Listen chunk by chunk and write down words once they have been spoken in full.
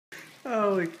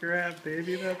Holy crap,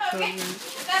 baby, that's so Okay, weird.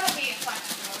 that'll be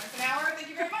 $500 an hour. Thank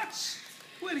you very much.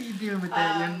 What are you doing with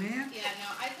that, young man? Yeah, no,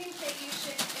 I think that you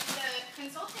should, if the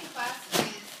consulting class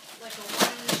is like a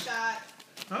one-shot,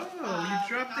 Oh, you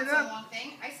dropped not it so up. long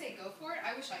thing, I say go for it.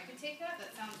 I wish I could take that.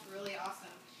 That sounds really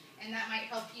awesome. And that might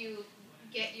help you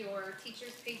get your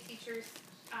paid teachers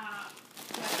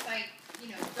website,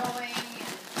 going.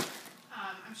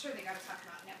 And I'm sure they got to talk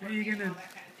about Are you networking and gonna all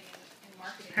that kind of thing in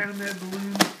marketing. pound that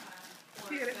balloon?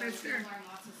 For Get it, it, so mister. you'll learn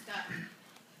lots of stuff.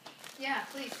 Yeah,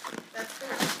 please. That's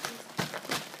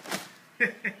cool.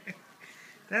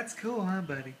 That's cool, huh,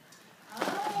 buddy?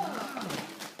 Oh.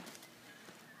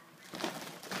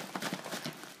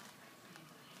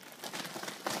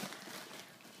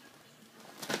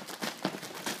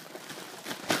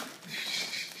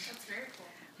 That's very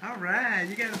cool. All right,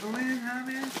 you got a balloon, huh,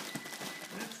 man?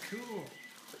 That's cool.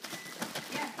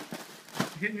 Yeah.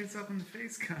 Hitting yourself in the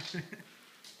face, Conrad.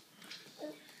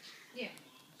 Yeah.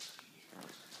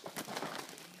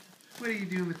 What are you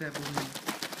doing with that balloon?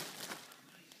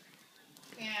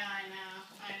 Yeah, I know.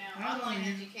 Oh, Online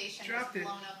you education dropped is it.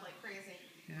 blown up like crazy.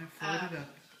 Yeah, floated up.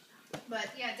 But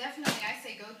yeah, definitely, I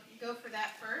say go for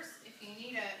that first. If you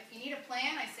need a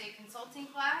plan, I say consulting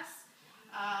class.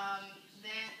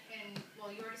 Then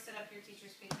you already set up your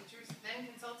teachers, paid teachers. Then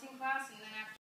consulting class, and then after.